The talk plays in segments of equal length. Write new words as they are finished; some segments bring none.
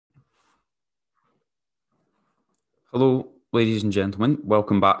Hello, ladies and gentlemen.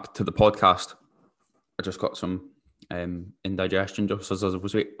 Welcome back to the podcast. I just got some indigestion just as I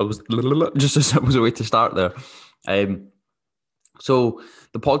was just as I was away to start there. So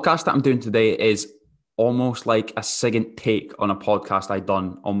the podcast that I'm doing today is almost like a second take on a podcast I'd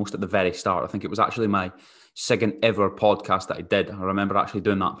done almost at the very start. I think it was actually my second ever podcast that I did. I remember actually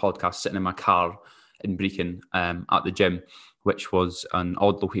doing that podcast sitting in my car in Brecon at the gym, which was an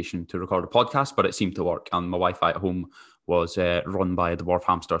odd location to record a podcast, but it seemed to work. And my Wi-Fi at home was run by a dwarf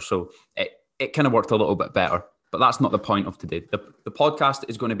hamster. So it kind of worked a little bit better. But that's not the point of today. The podcast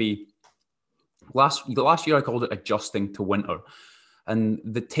is going to be, last year I called it Adjusting to Winter. And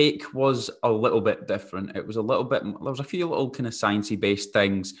the take was a little bit different. It was a little bit, there was a few little kind of sciencey based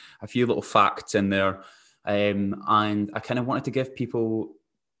things, a few little facts in there. And I kind of wanted to give people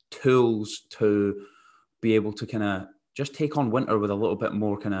tools to be able to kind of just take on winter with a little bit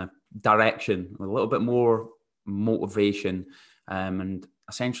more kind of direction, with a little bit more motivation, and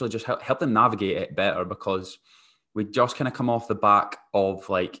essentially just help them navigate it better, because we just kind of come off the back of,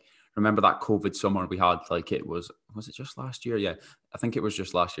 like, remember that COVID summer we had? Like, was it just last year? Yeah, I think it was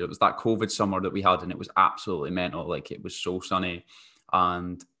just last year. It was that COVID summer that we had, and it was absolutely mental. Like, it was so sunny,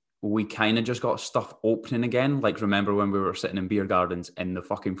 and we kind of just got stuff opening again. Like, remember when we were sitting in beer gardens in the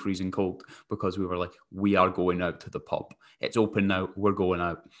fucking freezing cold because we were like, we are going out to the pub. It's open now. We're going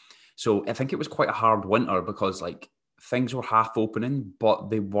out. So I think it was quite a hard winter because, like, things were half opening, but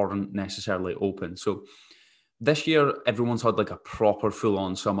they weren't necessarily open. So this year, everyone's had like a proper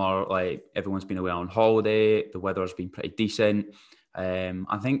full-on summer. Like, everyone's been away on holiday. The weather's been pretty decent.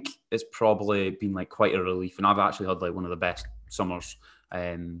 I think it's probably been like quite a relief, and I've actually had like one of the best summers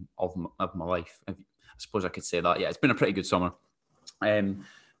of my life. I suppose I could say that. Yeah, it's been a pretty good summer.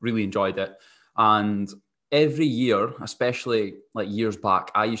 Really enjoyed it. And every year, especially like years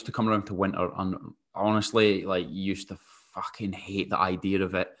back, I used to come around to winter, and honestly, like, used to fucking hate the idea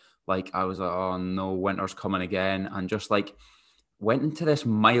of it. Like, I was like, oh no, winter's coming again. And just like went into this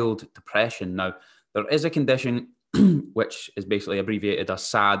mild depression. Now, there is a condition which is basically abbreviated as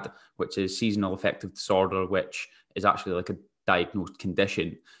SAD, which is seasonal affective disorder, which is actually like a diagnosed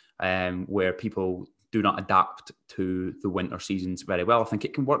condition where people do not adapt to the winter seasons very well. I think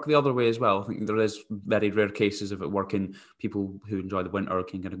it can work the other way as well. I think there is very rare cases of it working. People who enjoy the winter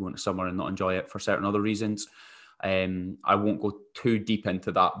can kind of go into summer and not enjoy it for certain other reasons. I won't go too deep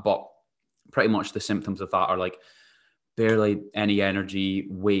into that, but pretty much the symptoms of that are like barely any energy,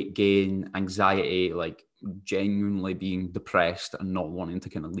 weight gain, anxiety, like genuinely being depressed and not wanting to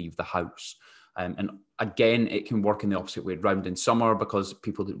kind of leave the house. And again, it can work in the opposite way around in summer, because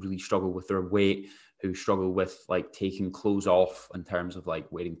people that really struggle with their weight, who struggle with like taking clothes off in terms of like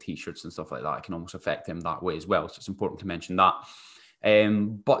wearing t-shirts and stuff like that, it can almost affect them that way as well. So it's important to mention that.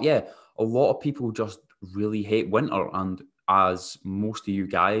 But yeah, a lot of people just really hate winter. And as most of you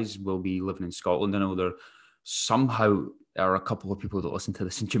guys will be living in Scotland, I know there are a couple of people that listen to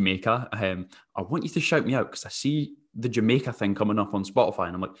this in Jamaica. I want you to shout me out, because I see the Jamaica thing coming up on Spotify,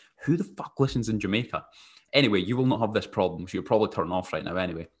 and I'm like, who the fuck listens in Jamaica? Anyway, you will not have this problem, so you'll probably turn off right now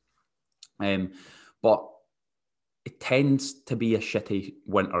anyway. But it tends to be a shitty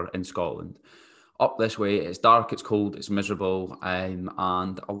winter in Scotland. Up this way, it's dark, it's cold, it's miserable, and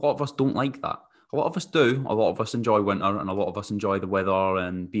a lot of us don't like that. A lot of us do. A lot of us enjoy winter, and a lot of us enjoy the weather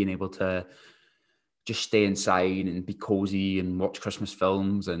and being able to just stay inside and be cozy and watch Christmas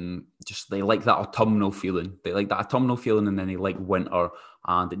films, and just they like that autumnal feeling. They like that autumnal feeling, and then they like winter,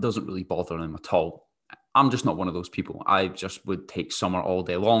 and it doesn't really bother them at all. I'm just not one of those people. I just would take summer all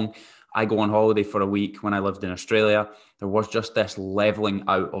day long. I go on holiday for a week when I lived in Australia. There was just this leveling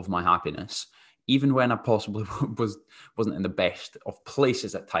out of my happiness. Even when I possibly wasn't in the best of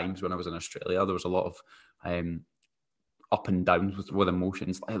places at times when I was in Australia, there was a lot of up and downs with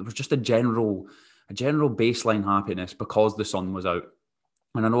emotions. It was just a general baseline happiness because the sun was out.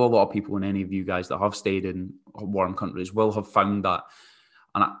 And I know a lot of people, and any of you guys that have stayed in warm countries will have found that.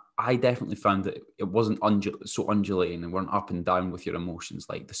 And I definitely found that it wasn't so undulating and weren't up and down with your emotions.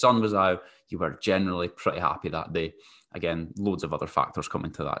 Like, the sun was out, you were generally pretty happy that day. Again, loads of other factors come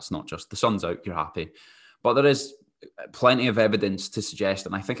into that. It's not just the sun's out, you're happy. But there is plenty of evidence to suggest,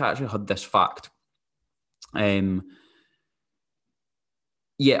 and I think I actually had this fact. I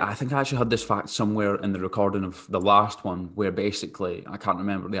think I actually had this fact somewhere in the recording of the last one, where basically, I can't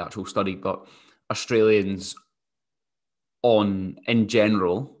remember the actual study, but Australians in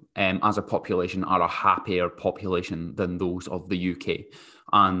general, as a population, are a happier population than those of the UK.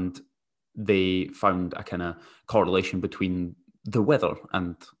 And they found a kind of correlation between the weather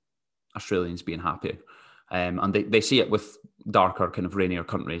and Australians being happier. And they see it with darker, kind of rainier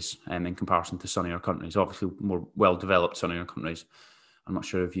countries in comparison to sunnier countries. Obviously, more well-developed sunnier countries. I'm not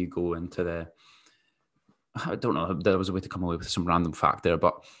sure if you go into I don't know, there was a way to come away with some random fact there.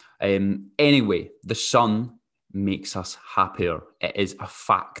 But anyway, the sun makes us happier. It is a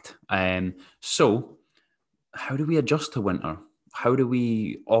fact. So how do we adjust to winter? How do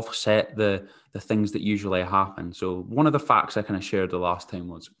we offset the things that usually happen? So one of the facts I kind of shared the last time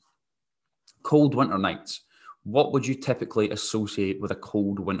was cold winter nights. What would you typically associate with a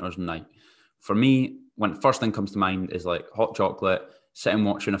cold winter's night? For me, when first thing comes to mind is like hot chocolate, sitting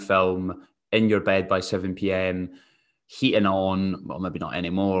watching a film, in your bed by 7 p.m, heating on, well, maybe not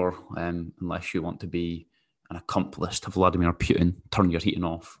anymore, unless you want to be an accomplice to Vladimir Putin, turn your heating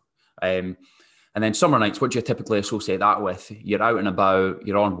off. And then summer nights, what do you typically associate that with? You're out and about,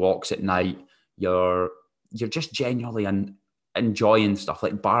 you're on walks at night, you're just genuinely enjoying stuff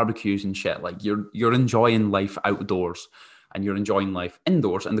like barbecues and shit. Like you're enjoying life outdoors and you're enjoying life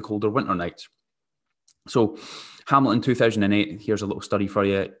indoors in the colder winter nights. So Hamilton 2008, here's a little study for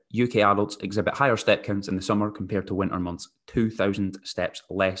you. UK adults exhibit higher step counts in the summer compared to winter months, 2,000 steps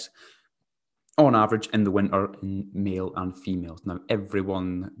less on average in the winter in male and females. Now,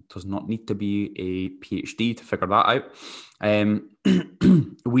 everyone does not need to be a PhD to figure that out.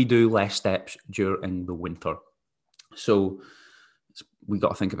 We do less steps during the winter. So we got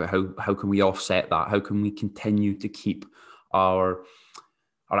to think about how can we offset that? How can we continue to keep our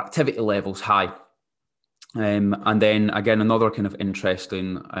activity levels high? And then again, another kind of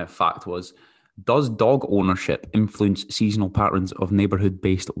interesting fact was, does dog ownership influence seasonal patterns of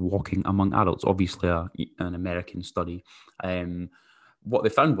neighborhood-based walking among adults? Obviously, an American study. What they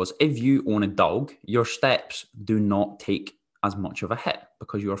found was if you own a dog, your steps do not take as much of a hit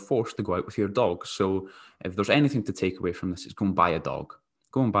because you are forced to go out with your dog. So if there's anything to take away from this, it's go and buy a dog.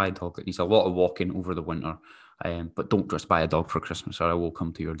 Go and buy a dog that needs a lot of walking over the winter. But don't just buy a dog for Christmas, or I will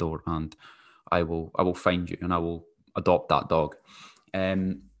come to your door and I will find you and I will adopt that dog.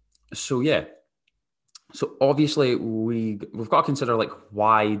 So yeah. So obviously we've got to consider, like,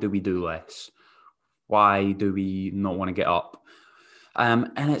 why do we do less? Why do we not want to get up? And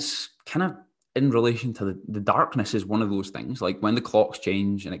it's kind of in relation to the darkness is one of those things. Like when the clocks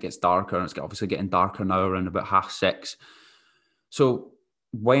change and it gets darker, and it's obviously getting darker now around about 6:30. So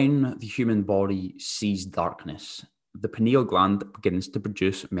when the human body sees darkness, the pineal gland begins to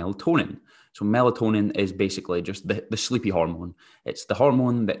produce melatonin. So melatonin is basically just the sleepy hormone. It's the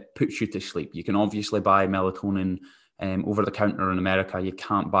hormone that puts you to sleep. You can obviously buy melatonin over the counter in America. You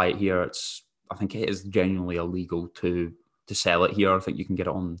can't buy it here. I think it is genuinely illegal to sell it here. I think you can get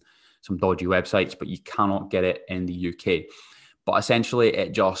it on some dodgy websites, but you cannot get it in the UK. But essentially,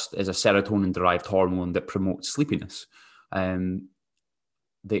 it just is a serotonin-derived hormone that promotes sleepiness.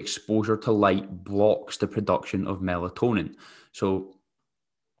 The exposure to light blocks the production of melatonin. So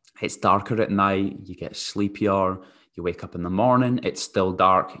it's darker at night, you get sleepier, you wake up in the morning, it's still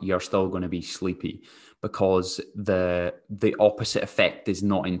dark, you're still going to be sleepy because the opposite effect is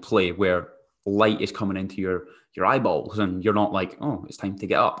not in play, where light is coming into your eyeballs and you're not like, oh, it's time to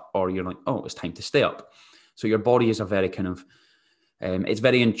get up, or you're like, oh, it's time to stay up. So your body is a very kind of, it's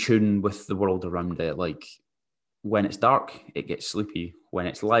very in tune with the world around it. Like when it's dark, it gets sleepy. When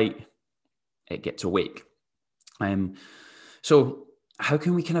it's light, it gets awake. So how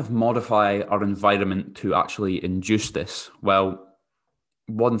can we kind of modify our environment to actually induce this? Well,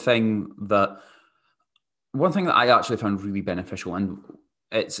 one thing that I actually found really beneficial, and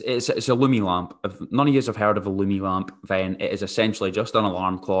it's a Lumi lamp. If none of you have heard of a Lumi lamp, then it is essentially just an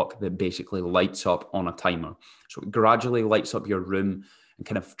alarm clock that basically lights up on a timer. So it gradually lights up your room and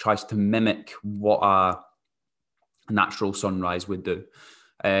kind of tries to mimic what a natural sunrise would do.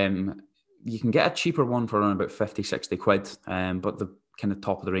 You can get a cheaper one for around about 50, 60 quid, but the kind of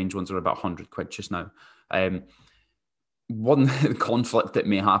top of the range ones are about 100 quid just now. One conflict that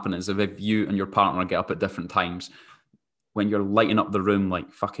may happen is if you and your partner get up at different times, when you're lighting up the room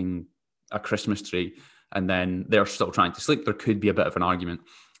like fucking a Christmas tree and then they're still trying to sleep, there could be a bit of an argument.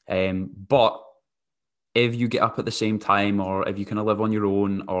 But if you get up at the same time, or if you kind of live on your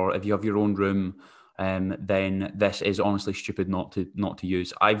own, or if you have your own room, then this is honestly stupid not to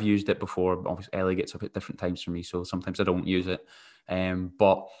use. I've used it before. Obviously, Ellie gets up at different times for me, so sometimes I don't use it.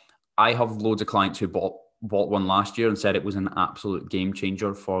 But I have loads of clients who bought one last year and said it was an absolute game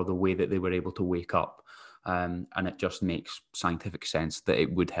changer for the way that they were able to wake up. And it just makes scientific sense that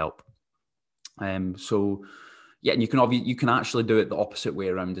it would help. So yeah, and you can actually do it the opposite way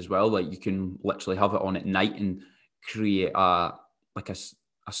around as well. Like you can literally have it on at night and create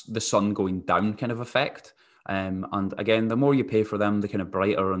the sun going down kind of effect. And again, the more you pay for them, the kind of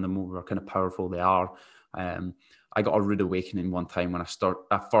brighter and the more kind of powerful they are. I got a rude awakening one time when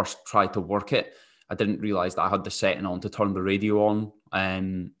I first tried to work it. I didn't realize that I had the setting on to turn the radio on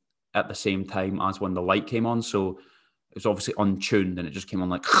at the same time as when the light came on. So it was obviously untuned and it just came on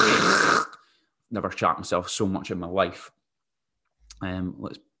like, never shat myself so much in my life.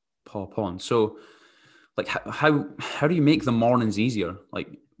 Let's pop on. So like how do you make the mornings easier? Like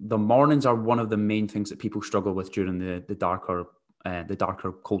the mornings are one of the main things that people struggle with during the darker,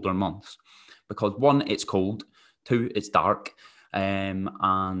 colder months, because one, it's cold, two, it's dark, and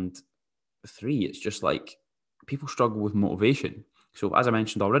three, it's just like people struggle with motivation. So as I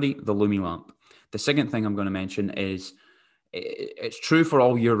mentioned already, the Lumi lamp. The second thing I'm going to mention is it's true for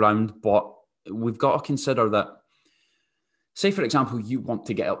all year round, but we've got to consider that, say, for example, you want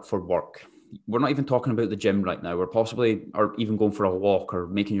to get up for work. We're not even talking about the gym right now. We're possibly, or even going for a walk or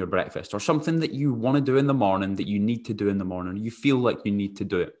making your breakfast or something that you want to do in the morning, that you need to do in the morning. You feel like you need to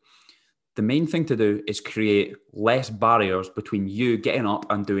do it. The main thing to do is create less barriers between you getting up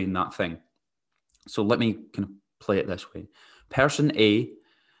and doing that thing. So let me kind of play it this way. Person A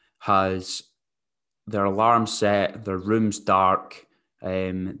has their alarm set, their room's dark,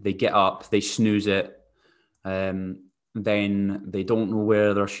 they get up, they snooze it, then they don't know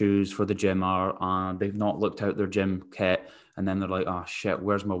where their shoes for the gym are, and they've not looked out their gym kit, and then they're like, oh shit,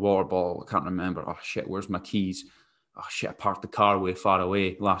 where's my water bottle? I can't remember. Oh shit, where's my keys? Oh shit, I parked the car way far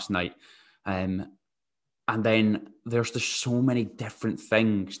away last night. And then there's just so many different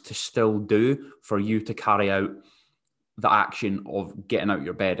things to still do for you to carry out the action of getting out of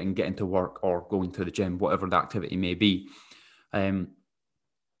your bed and getting to work or going to the gym, whatever the activity may be.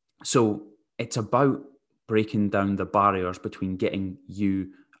 So it's about breaking down the barriers between getting you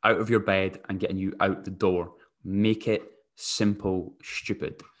out of your bed and getting you out the door. Make it simple,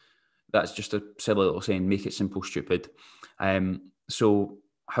 stupid. That's just a silly little saying, make it simple, stupid. So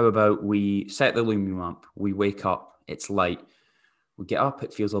how about we set the Lumi lamp, we wake up, it's light, we get up,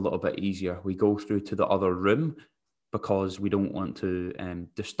 it feels a little bit easier. We go through to the other room because we don't want to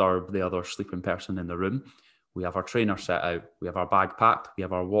disturb the other sleeping person in the room. We have our trainer set out, we have our bag packed, we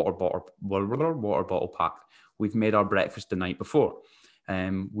have our water bottle packed. We've made our breakfast the night before.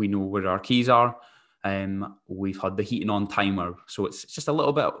 We know where our keys are. We've had the heating on timer, so it's just a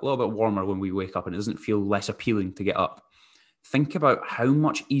little bit warmer when we wake up, and it doesn't feel less appealing to get up. Think about how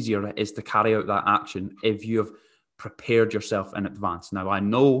much easier it is to carry out that action if you have prepared yourself in advance. Now, I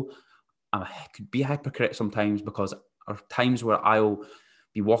know I could be a hypocrite sometimes, because there are times where I'll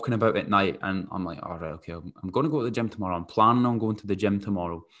be walking about at night and I'm like, all right, okay, I'm going to go to the gym tomorrow. I'm planning on going to the gym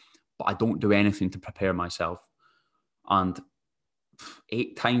tomorrow, but I don't do anything to prepare myself. And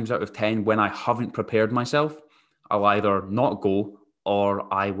 8 times out of 10, when I haven't prepared myself, I'll either not go, or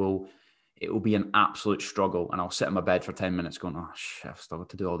it will be an absolute struggle, and I'll sit in my bed for 10 minutes going, oh shit, I've still got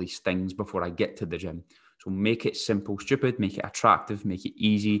to do all these things before I get to the gym. So make it simple, stupid, make it attractive, make it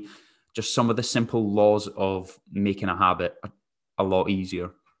easy. Just some of the simple laws of making a habit a lot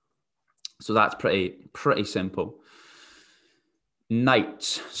easier. So that's pretty simple.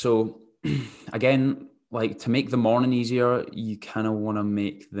 Nights. So again, like, to make the morning easier, you kind of want to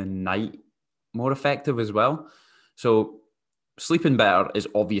make the night more effective as well. So sleeping better is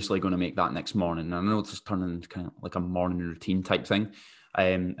obviously going to make that next morning. And I know it's turning into kind of like a morning routine type thing,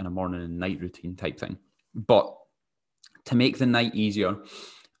 and a morning and night routine type thing. But to make the night easier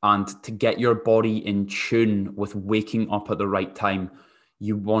and to get your body in tune with waking up at the right time,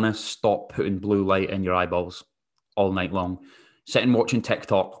 you want to stop putting blue light in your eyeballs all night long. Sitting watching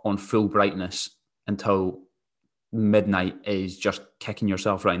TikTok on full brightness until midnight is just kicking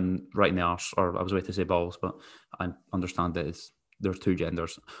yourself right in the arse, or I was about to say balls, but I understand that there's 2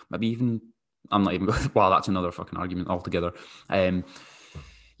 genders. Maybe even, I'm not even going, wow, that's another fucking argument altogether.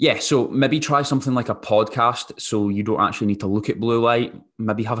 Yeah, so maybe try something like a podcast so you don't actually need to look at blue light.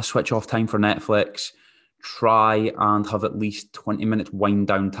 Maybe have a switch off time for Netflix. Try and have at least 20 minutes wind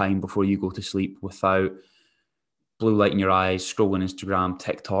down time before you go to sleep without blue light in your eyes, scrolling Instagram,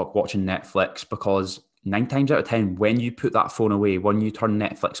 TikTok, watching Netflix, because 9 times out of 10, when you put that phone away, when you turn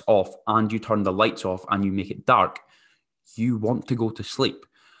Netflix off and you turn the lights off and you make it dark, you want to go to sleep.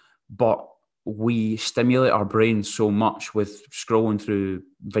 But we stimulate our brains so much with scrolling through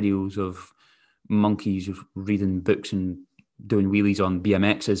videos of monkeys reading books and doing wheelies on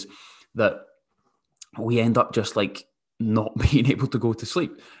BMXs that we end up just like not being able to go to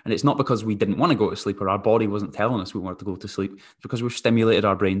sleep. And it's not because we didn't want to go to sleep or our body wasn't telling us we wanted to go to sleep. It's because we've stimulated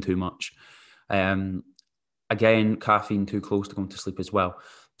our brain too much. Again, caffeine too close to going to sleep as well.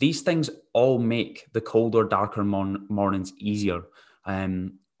 These things all make the colder, darker mornings easier.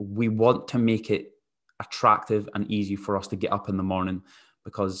 We want to make it attractive and easy for us to get up in the morning,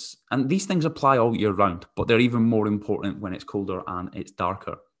 and these things apply all year round, but they're even more important when it's colder and it's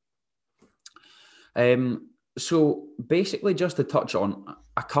darker. So basically, just to touch on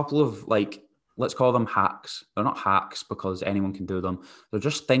a couple of, like, let's call them hacks. They're not hacks because anyone can do them. They're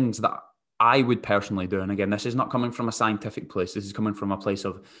just things that I would personally do. And again, this is not coming from a scientific place. This is coming from a place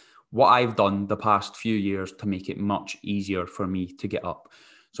of what I've done the past few years to make it much easier for me to get up.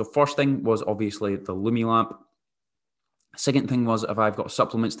 So first thing was obviously the Lumi lamp. Second thing was, if I've got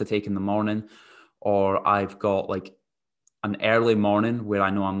supplements to take in the morning, or I've got like an early morning where I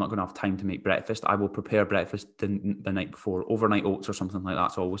know I'm not going to have time to make breakfast, I will prepare breakfast the night before. Overnight oats or something like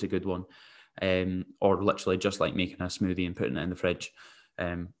that's always a good one. Or literally just like making a smoothie and putting it in the fridge.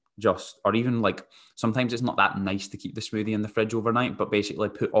 Or even like, sometimes it's not that nice to keep the smoothie in the fridge overnight, but basically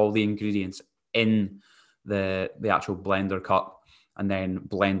put all the ingredients in the actual blender cup and then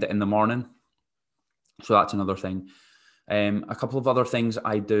blend it in the morning. So that's another thing. A couple of other things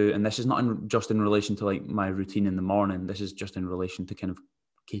I do, and this is not just in relation to like my routine in the morning, this is just in relation to kind of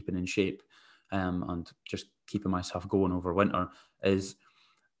keeping in shape and just keeping myself going over winter, is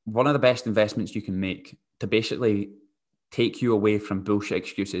one of the best investments you can make to basically take you away from bullshit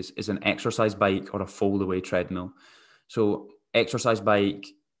excuses is an exercise bike or a fold-away treadmill. So exercise bike,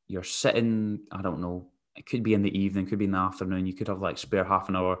 you're sitting, I don't know, it could be in the evening, could be in the afternoon, you could have like spare half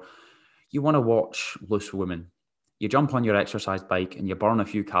an hour. You want to watch Loose Women. You jump on your exercise bike and you burn a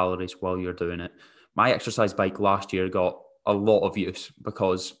few calories while you're doing it. My exercise bike last year got a lot of use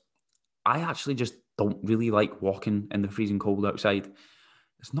because I actually just don't really like walking in the freezing cold outside.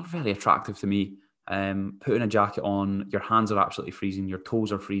 It's not very attractive to me. Putting a jacket on, your hands are absolutely freezing, your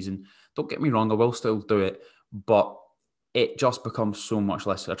toes are freezing. Don't get me wrong, I will still do it, but it just becomes so much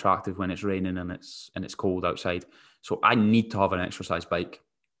less attractive when it's raining and it's cold outside. So I need to have an exercise bike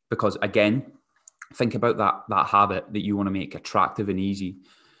because, again, think about that habit that you want to make attractive and easy.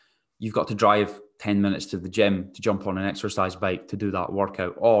 You've got to drive 10 minutes to the gym to jump on an exercise bike to do that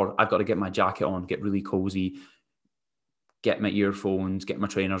workout, or I've got to get my jacket on, get really cozy, get my earphones, get my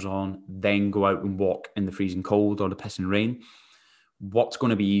trainers on, then go out and walk in the freezing cold or the pissing rain. What's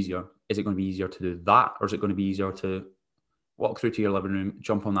going to be easier? Is it going to be easier to do that, or is it going to be easier to walk through to your living room,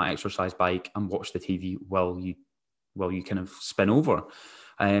 jump on that exercise bike and watch the TV while you kind of spin over?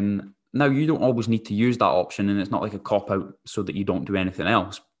 Now, you don't always need to use that option, and it's not like a cop-out so that you don't do anything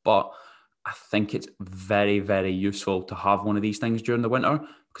else, but I think it's very, very useful to have one of these things during the winter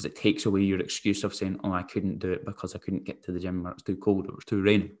because it takes away your excuse of saying, oh, I couldn't do it because I couldn't get to the gym, or it's too cold, or it's too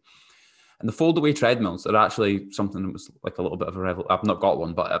rainy. And the fold-away treadmills are actually something that was like a little bit of a revel. I've not got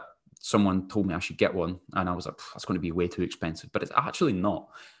one, but someone told me I should get one, and I was like, that's going to be way too expensive, but it's actually not.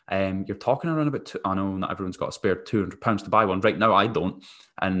 You're talking around about, I know not everyone's got a spare £200 to buy one. Right now I don't,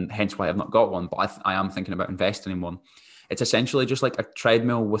 and hence why I've not got one, but I am thinking about investing in one. It's essentially just like a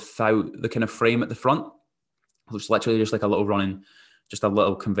treadmill without the kind of frame at the front. It's literally just like a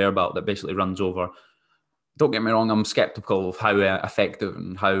little conveyor belt that basically runs over. Don't get me wrong, I'm skeptical of how effective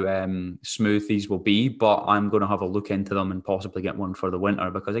and how smooth these will be, but I'm going to have a look into them and possibly get one for the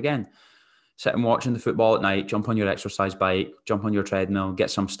winter because, again, sitting watching the football at night, jump on your exercise bike, jump on your treadmill, get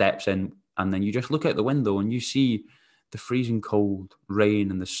some steps in, and then you just look out the window and you see the freezing cold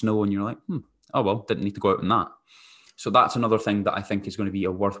rain and the snow, and you're like, oh well, didn't need to go out in that. So that's another thing that I think is going to be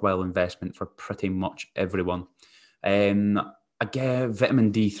a worthwhile investment for pretty much everyone. Again,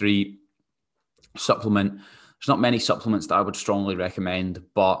 vitamin D3 supplement. There's not many supplements that I would strongly recommend,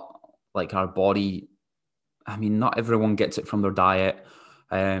 but like our body, I mean, not everyone gets it from their diet.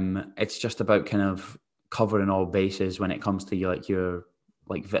 It's just about kind of covering all bases when it comes to your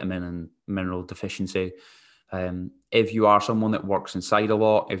vitamin and mineral deficiency. If you are someone that works inside a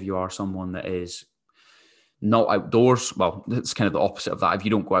lot, if you are someone that is not outdoors, well, it's kind of the opposite of that. If you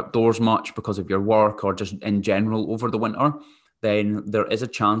don't go outdoors much because of your work or just in general over the winter, then there is a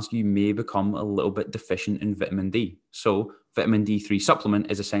chance you may become a little bit deficient in vitamin D. So vitamin D3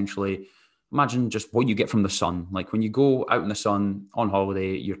 supplement is essentially, imagine just what you get from the sun. Like when you go out in the sun on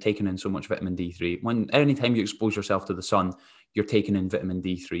holiday, you're taking in so much vitamin D3. Anytime you expose yourself to the sun, you're taking in vitamin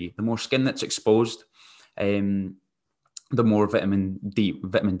D3. The more skin that's exposed, the more vitamin D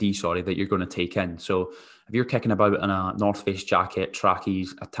that you're going to take in. So if you're kicking about in a North Face jacket,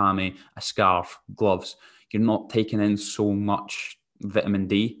 trackies, a tammy, a scarf, gloves, you're not taking in so much vitamin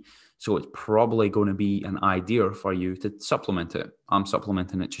D. So it's probably going to be an idea for you to supplement it. I'm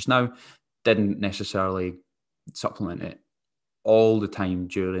supplementing it just now. Didn't necessarily supplement it all the time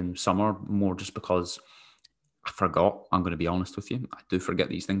during summer, more just because I forgot. I'm going to be honest with you. I do forget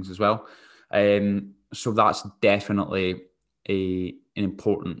these things as well. So that's definitely an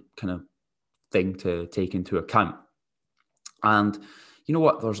important kind of thing to take into account. And you know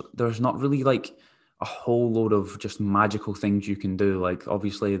what, there's not really like a whole load of just magical things you can do. Like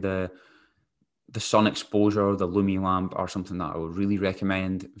obviously the sun exposure, the Lumi lamp are something that I would really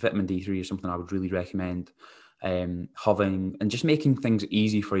recommend. Vitamin D3 is something I would really recommend. Having and just making things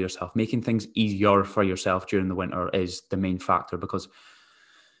easy for yourself, making things easier for yourself during the winter is the main factor, because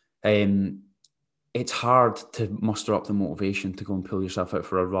it's hard to muster up the motivation to go and pull yourself out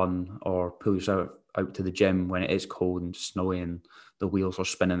for a run or pull yourself out to the gym when it is cold and snowy and the wheels are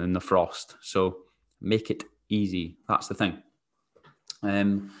spinning in the frost. So make it easy. That's the thing.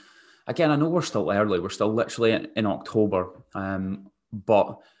 Again, I know we're still early. We're still literally in October.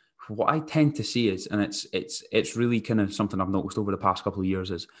 But what I tend to see is, and it's really kind of something I've noticed over the past couple of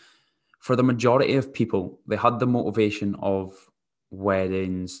years, is for the majority of people, they had the motivation of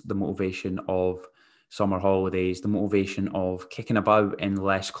weddings, the motivation of summer holidays, the motivation of kicking about in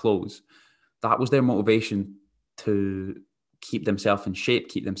less clothes. That was their motivation to keep themselves in shape,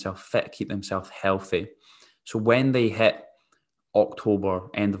 keep themselves fit, keep themselves healthy. So when they hit October,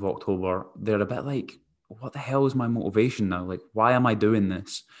 end of October, they're a bit like, what the hell is my motivation now? Like, why am I doing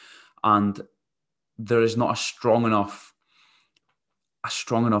this? And there is not a strong enough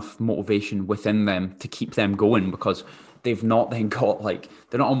motivation within them to keep them going, because they've not then got like,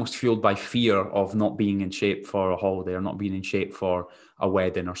 they're not almost fueled by fear of not being in shape for a holiday or not being in shape for a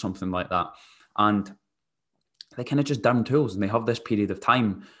wedding or something like that. And they kind of just down tools, and they have this period of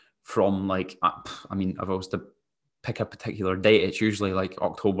time from like, I mean, if I was to pick a particular date, it's usually like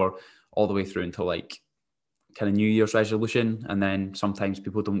October all the way through until like kind of New Year's resolution. And then sometimes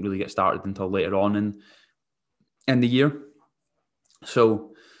people don't really get started until later on in the year.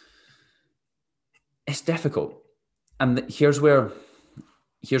 So it's difficult. And here's where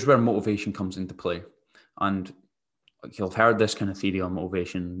motivation comes into play. And you've heard this kind of theory on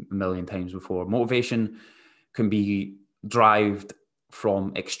motivation a million times before. Motivation can be derived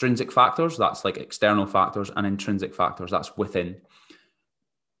from extrinsic factors, that's like external factors, and intrinsic factors, that's within.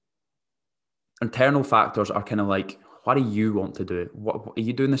 Internal factors are kind of like, why do you want to do it? What are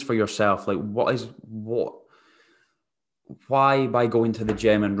you doing this for yourself? Like, why by going to the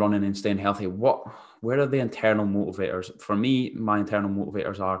gym and running and staying healthy? Where are the internal motivators? For me, my internal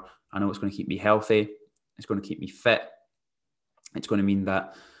motivators are, I know it's going to keep me healthy. It's going to keep me fit. It's going to mean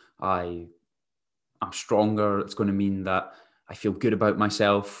that I'm stronger. It's going to mean that I feel good about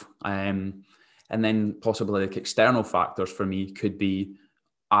myself. And then possibly like external factors for me could be,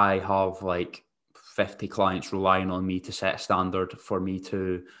 I have like 50 clients relying on me to set a standard for me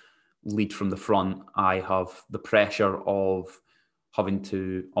to lead from the front. I have the pressure of having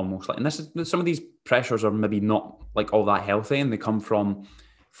to almost like, and some of these pressures are maybe not like all that healthy, and they come from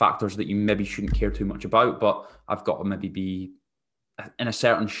factors that you maybe shouldn't care too much about, but I've got to maybe be in a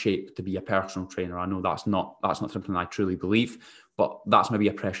certain shape to be a personal trainer. I know that's not something I truly believe, but that's maybe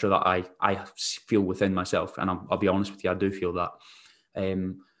a pressure that I feel within myself. And I'll be honest with you, I do feel that.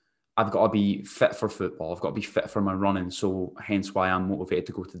 I've got to be fit for football. I've got to be fit for my running. So hence why I'm motivated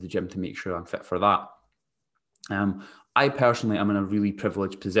to go to the gym to make sure I'm fit for that. I personally am in a really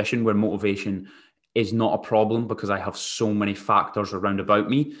privileged position where motivation is not a problem, because I have so many factors around about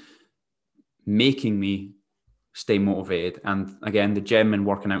me making me stay motivated. And again, the gym and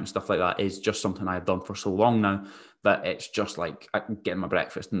working out and stuff like that is just something I've done for so long now that it's just like getting my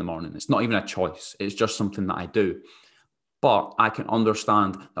breakfast in the morning. It's not even a choice. It's just something that I do. But I can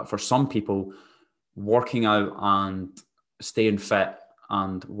understand that for some people, working out and staying fit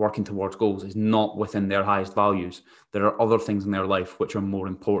and working towards goals is not within their highest values. There are other things in their life which are more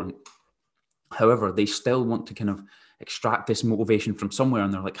important. However, they still want to kind of extract this motivation from somewhere,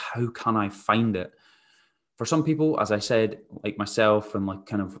 and they're like, how can I find it? For some people, as I said, like myself and like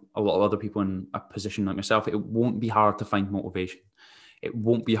kind of a lot of other people in a position like myself, it won't be hard to find motivation. It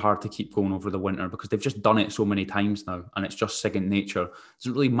won't be hard to keep going over the winter, because they've just done it so many times now, and it's just second nature. It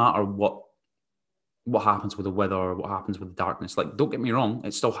doesn't really matter what happens with the weather or what happens with the darkness. Like, don't get me wrong,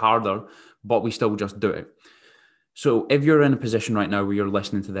 it's still harder, but we still just do it. So if you're in a position right now where you're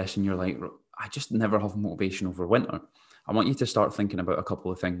listening to this and you're like, I just never have motivation over winter, I want you to start thinking about a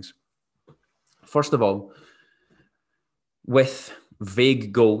couple of things. First of all, with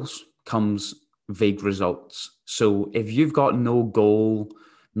vague goals comes vague results. So if you've got no goal,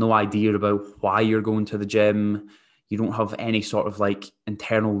 no idea about why you're going to the gym, you don't have any sort of like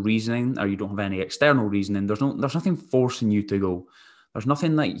internal reasoning, or you don't have any external reasoning, there's nothing forcing you to go. There's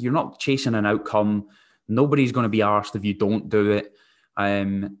nothing, like, you're not chasing an outcome. Nobody's going to be arsed if you don't do it.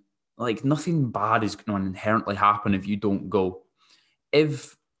 Like, nothing bad is going to inherently happen if you don't go.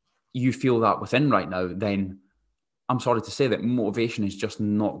 If you feel that within right now, then I'm sorry to say that motivation is just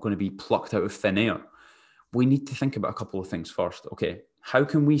not going to be plucked out of thin air. We need to think about a couple of things first. Okay, how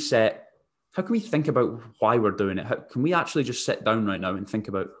can we think about why we're doing it? How can we actually just sit down right now and think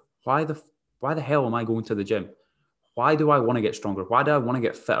about why the hell am I going to the gym? Why do I want to get stronger? Why do I want to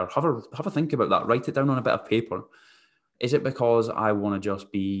get fitter? Have a think about that. Write it down on a bit of paper. Is it because I want to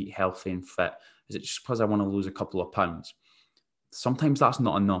just be healthy and fit? Is it just because I want to lose a couple of pounds? Sometimes that's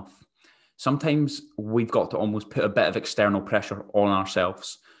not enough. Sometimes we've got to almost put a bit of external pressure on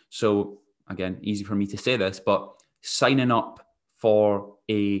ourselves. So again, easy for me to say this, but signing up for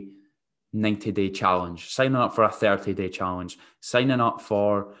a 90-day challenge, signing up for a 30-day challenge, signing up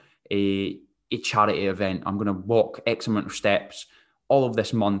for a charity event. I'm going to walk X amount of steps all of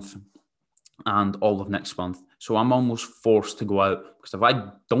this month and all of next month. So I'm almost forced to go out, because if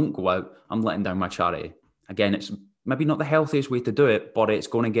I don't go out, I'm letting down my charity. Again, it's maybe not the healthiest way to do it, but it's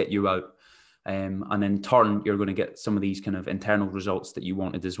going to get you out. And in turn, you're going to get some of these kind of internal results that you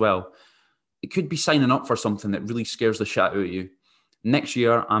wanted as well. It could be signing up for something that really scares the shit out of you. Next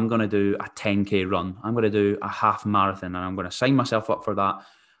year, I'm going to do a 10K run. I'm going to do a half marathon, and I'm going to sign myself up for that.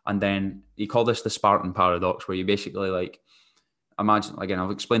 And then you call this the Spartan paradox, where you basically like, imagine, again,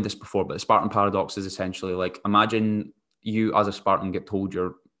 I've explained this before, but the Spartan paradox is essentially like, imagine you as a Spartan get told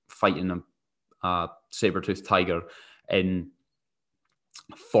you're fighting a saber-toothed tiger in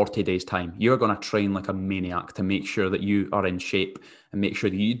 40 days time. You're going to train like a maniac to make sure that you are in shape and make sure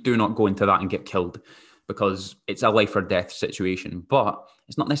that you do not go into that and get killed, because it's a life or death situation. But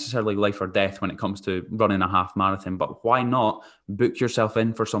it's not necessarily life or death when it comes to running a half marathon. But why not book yourself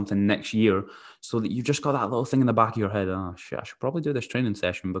in for something next year so that you've just got that little thing in the back of your head, oh shit, I should probably do this training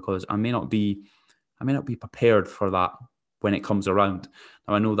session because I may not be prepared for that when it comes around.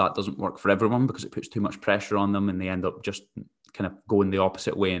 Now, I know that doesn't work for everyone because it puts too much pressure on them and they end up just kind of going the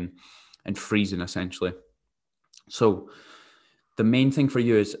opposite way and freezing essentially. So the main thing for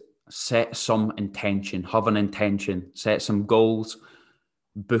you is set some intention, have an intention, set some goals,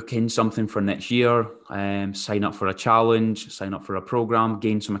 book in something for next year, sign up for a challenge, sign up for a program,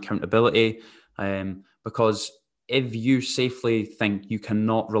 gain some accountability. Because if you safely think you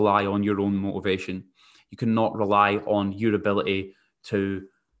cannot rely on your own motivation, you cannot rely on your ability to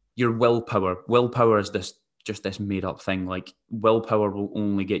your willpower. Willpower is just this made up thing. Like, willpower will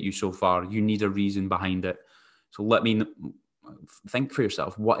only get you so far. You need a reason behind it. So let me think for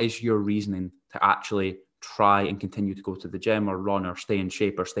yourself. What is your reasoning to actually try and continue to go to the gym or run or stay in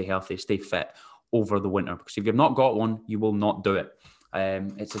shape or stay healthy, stay fit over the winter? Because if you've not got one, you will not do it.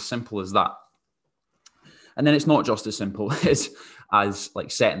 It's as simple as that. And then it's not just as simple as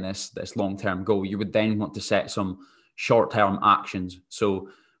like setting this long-term goal. You would then want to set some short-term actions. So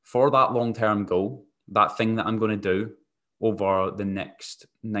for that long-term goal, that thing that I'm going to do over the next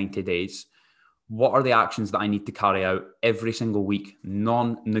 90 days, what are the actions that I need to carry out every single week?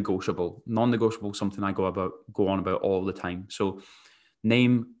 Non-negotiable, something I go on about all the time. So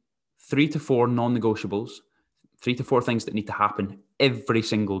name 3 to 4 non-negotiables, 3 to 4 things that need to happen every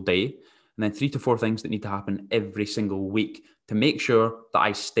single day, and then 3 to 4 things that need to happen every single week to make sure that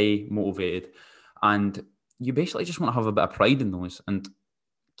I stay motivated. And you basically just want to have a bit of pride in those and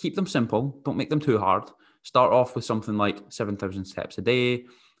keep them simple. Don't make them too hard. Start off with something like 7,000 steps a day.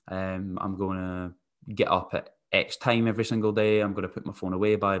 I'm going to get up at X time every single day. I'm going to put my phone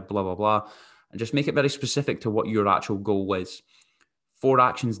away by blah, blah, blah. And just make it very specific to what your actual goal is. 4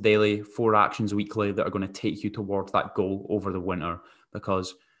 actions daily, 4 actions weekly that are going to take you towards that goal over the winter,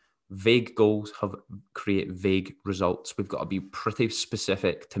 because vague goals create vague results. We've got to be pretty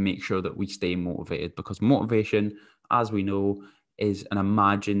specific to make sure that we stay motivated, because motivation, as we know, is an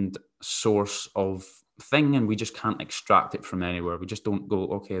imagined source of thing, and we just can't extract it from anywhere. We just don't go,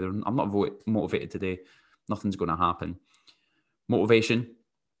 okay, I'm not motivated today, nothing's going to happen. Motivation,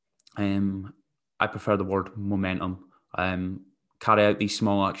 I prefer the word momentum. Carry out these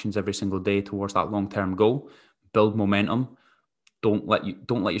small actions every single day towards that long-term goal. Build momentum. Don't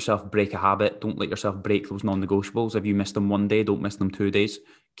let yourself break a habit. Don't let yourself break those non-negotiables. If you miss them one day, don't miss them 2 days.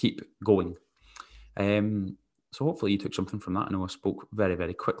 Keep going. So hopefully you took something from that. I know I spoke very,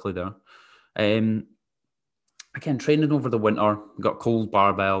 very quickly there. Again, training over the winter, we've got cold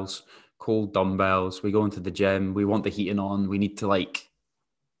barbells, cold dumbbells. We go into the gym. We want the heating on. We need to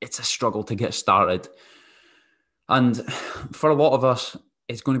it's a struggle to get started. And for a lot of us,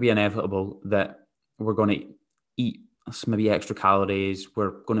 it's going to be inevitable that we're going to eat maybe extra calories.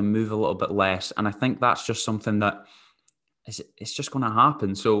 We're going to move a little bit less. And I think that's just something that it's just going to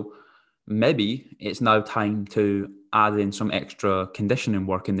happen. So maybe it's now time to add in some extra conditioning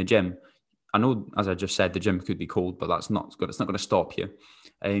work in the gym. I know, as I just said, the gym could be cold, but that's not good. It's not going to stop you.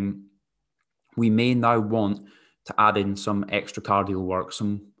 We may now want to add in some extra cardio work,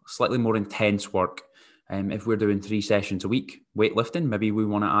 some slightly more intense work. If we're doing 3 sessions a week, weightlifting, maybe we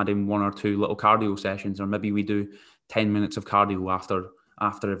want to add in 1 or 2 little cardio sessions, or maybe we do 10 minutes of cardio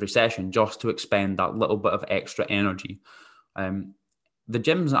after every session, just to expend that little bit of extra energy. The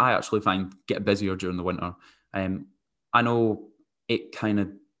gyms I actually find get busier during the winter. I know it kind of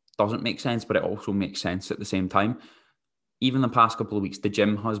doesn't make sense, but it also makes sense at the same time. Even the past couple of weeks, the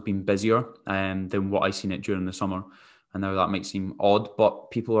gym has been busier than what I've seen it during the summer. And now that might seem odd,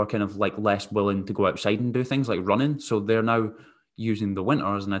 but people are kind of like less willing to go outside and do things like running. So they're now using the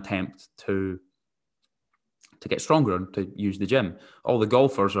winter as an attempt to get stronger and to use the gym. All the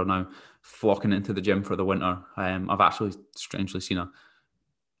golfers are now flocking into the gym for the winter. I've actually strangely seen a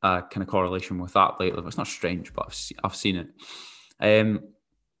kind of correlation with that lately. It's not strange, but I've seen it. And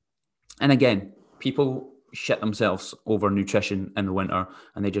again, people shit themselves over nutrition in the winter,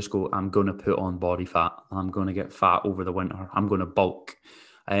 and they just go, I'm going to put on body fat. I'm going to get fat over the winter. I'm going to bulk.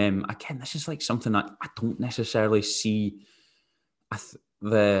 Again, this is like something that I don't necessarily see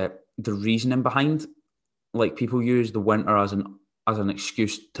the reasoning behind. Like, people use the winter as an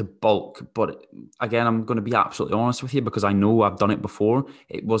excuse to bulk. But again, I'm going to be absolutely honest with you, because I know I've done it before.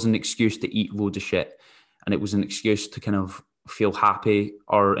 It was an excuse to eat loads of shit, and it was an excuse to kind of feel happy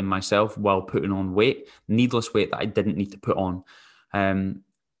or in myself while putting on weight, needless weight that I didn't need to put on.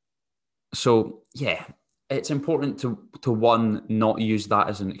 So yeah, it's important to one, not use that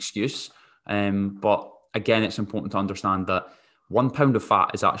as an excuse. But again, it's important to understand that 1 pound of fat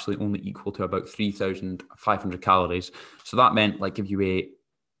is actually only equal to about 3,500 calories. So that meant, like, if you ate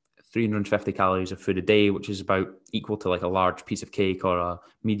 350 calories of food a day, which is about equal to like a large piece of cake or a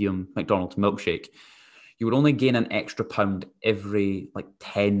medium McDonald's milkshake, you would only gain an extra pound every like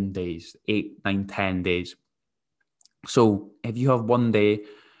 10 days, 8, 9, 10 days. So if you have one day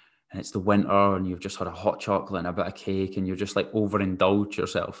and it's the winter and you've just had a hot chocolate and a bit of cake and you're just like overindulge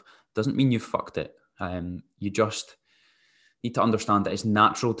yourself, doesn't mean you fucked it. You just need to understand that it's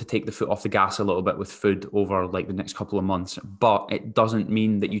natural to take the foot off the gas a little bit with food over like the next couple of months, but it doesn't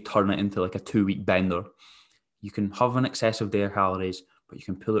mean that you turn it into like a 2-week bender. You can have an excessive day of calories, but you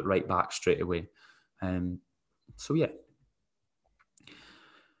can pull it right back straight away. So yeah.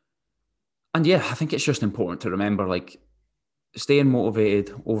 And yeah, I think it's just important to remember, like, staying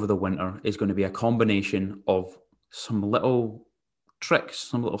motivated over the winter is going to be a combination of some little tricks,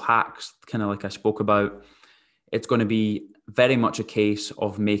 some little hacks, kind of like I spoke about. It's going to be very much a case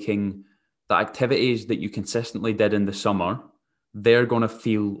of making the activities that you consistently did in the summer, they're going to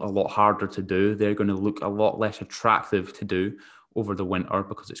feel a lot harder to do. They're going to look a lot less attractive to do over the winter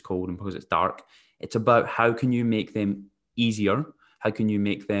because it's cold and because it's dark. It's about how can you make them easier? How can you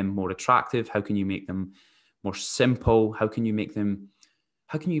make them more attractive? How can you make them more simple? How can you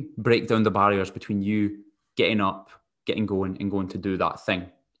break down the barriers between you getting up, getting going, and going to do that thing?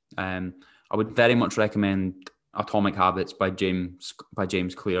 I would very much recommend Atomic Habits by James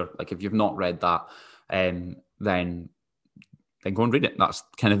Clear. Like, if you've not read that, then go and read it. That's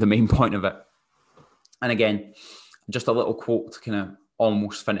kind of the main point of it. And again, just a little quote to kind of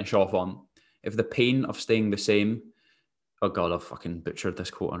almost finish off on. If the pain of staying the same, oh God, I've fucking butchered this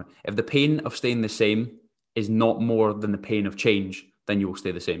quote on it. If the pain of staying the same is not more than the pain of change, then you will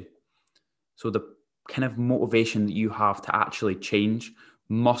stay the same. So the kind of motivation that you have to actually change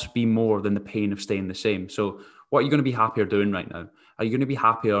must be more than the pain of staying the same. So what are you going to be happier doing right now? Are you going to be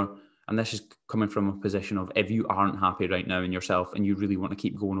happier? And this is coming from a position of, if you aren't happy right now in yourself and you really want to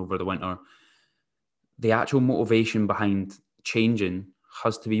keep going over the winter, the actual motivation behind changing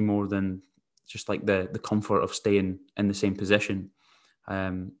has to be more than just like the comfort of staying in the same position.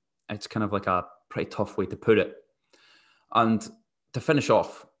 It's kind of like a pretty tough way to put it. And to finish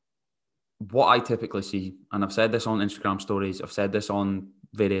off, what I typically see, and I've said this on Instagram stories, I've said this on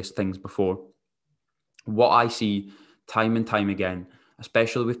various things before, what I see time and time again,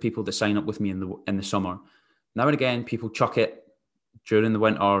 especially with people that sign up with me in the summer, now and again, people chuck it during the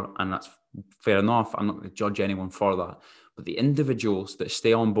winter, and that's fair enough. I'm not going to judge anyone for that. But the individuals that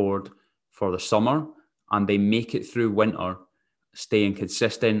stay on board for the summer and they make it through winter, staying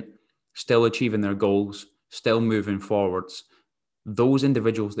consistent, still achieving their goals, still moving forwards, those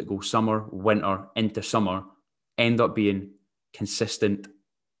individuals that go summer, winter, into summer end up being consistent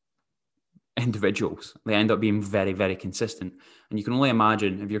individuals. They end up being very, very consistent. And you can only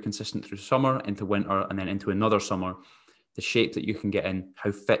imagine, if you're consistent through summer, into winter, and then into another summer, the shape that you can get in,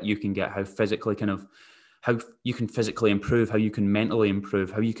 how fit you can get, how you can physically improve, how you can mentally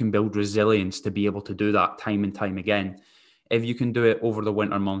improve, how you can build resilience to be able to do that time and time again. If you can do it over the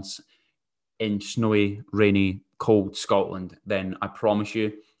winter months in snowy, rainy, cold Scotland, then I promise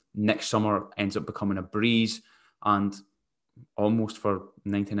you, next summer ends up becoming a breeze. And almost for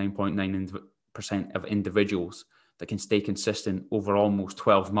 99.9% of individuals that can stay consistent over almost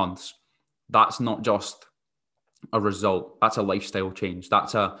 12 months, that's not just a result. That's a lifestyle change.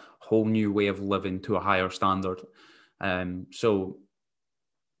 That's a whole new way of living to a higher standard. So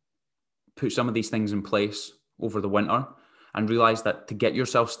put some of these things in place over the winter and realize that to get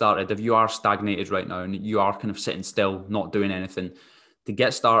yourself started, if you are stagnated right now and you are kind of sitting still, not doing anything, to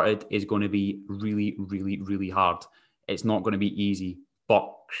get started is going to be really, really, really hard. It's not going to be easy,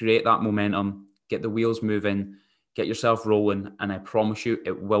 but create that momentum, get the wheels moving, get yourself rolling, and I promise you,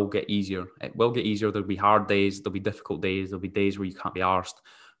 it will get easier. It will get easier. There'll be hard days. There'll be difficult days. There'll be days where you can't be arsed.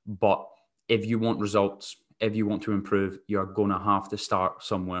 But if you want results, if you want to improve, you're going to have to start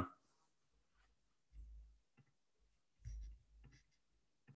somewhere.